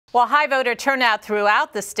While high voter turnout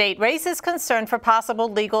throughout the state raises concern for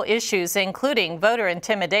possible legal issues, including voter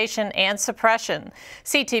intimidation and suppression.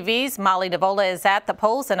 CTV's Molly Nivola is at the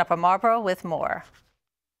polls in Upper Marlboro with more.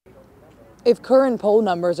 If current poll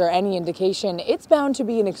numbers are any indication, it's bound to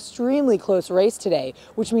be an extremely close race today,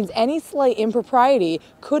 which means any slight impropriety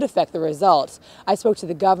could affect the results. I spoke to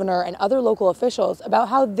the governor and other local officials about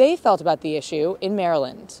how they felt about the issue in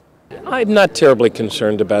Maryland. I'm not terribly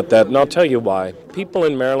concerned about that, and I'll tell you why. People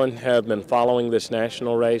in Maryland have been following this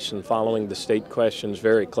national race and following the state questions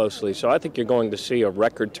very closely, so I think you're going to see a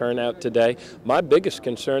record turnout today. My biggest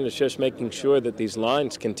concern is just making sure that these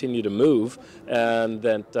lines continue to move and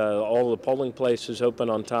that all the polling places open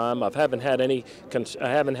on time. I haven't had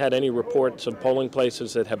any reports of polling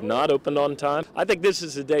places that have not opened on time. I think this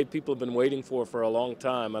is the day people have been waiting for a long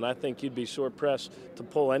time, and I think you'd be sore pressed to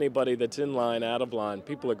pull anybody that's in line out of line.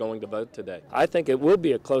 People are going to vote today. I think it will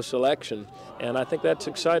be a close election, and I think that's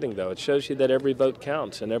exciting, though. It shows you that every vote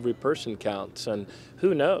counts and every person counts, and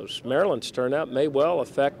who knows, Maryland's turnout may well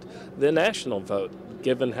affect the national vote,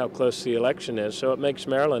 given how close the election is, so it makes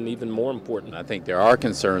Maryland even more important. I think there are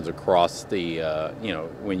concerns across the,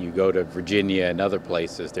 when you go to Virginia and other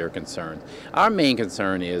places, there are concerns. Our main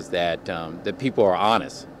concern is that that people are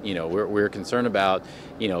honest. We're concerned about,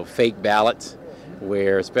 fake ballots,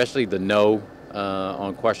 where especially the no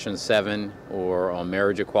on question 7 or on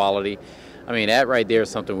marriage equality. I mean, that right there is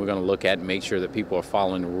something we're going to look at and make sure that people are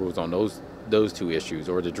following the rules on those two issues,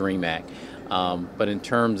 or the DREAM Act. But in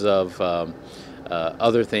terms of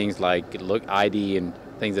other things like ID and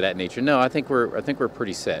things of that nature, no, I think we're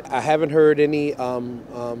pretty set. I haven't heard any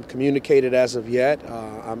communicated as of yet.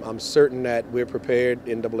 I'm certain that we're prepared,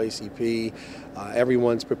 NAACP.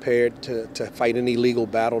 Everyone's prepared to fight any legal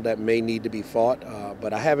battle that may need to be fought,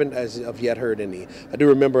 but I haven't as of yet heard any. I do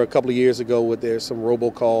remember a couple of years ago where there's some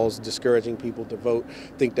robocalls discouraging people to vote.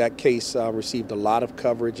 I think that case received a lot of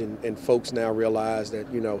coverage, and folks now realize that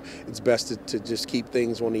it's best to just keep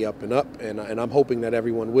things on the up and up, and I'm hoping that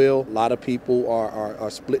everyone will. A lot of people are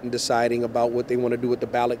split and deciding about what they want to do with the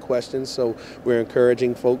ballot questions, so we're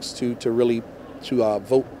encouraging folks to really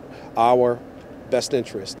vote our best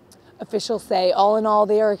interest. Officials say all in all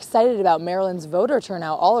they are excited about Maryland's voter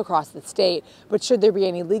turnout all across the state, but should there be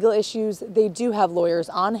any legal issues, they do have lawyers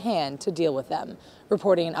on hand to deal with them.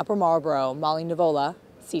 Reporting in Upper Marlboro, Molly Nivola,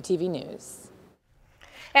 CTV News.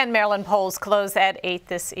 And Maryland polls close at 8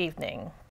 this evening.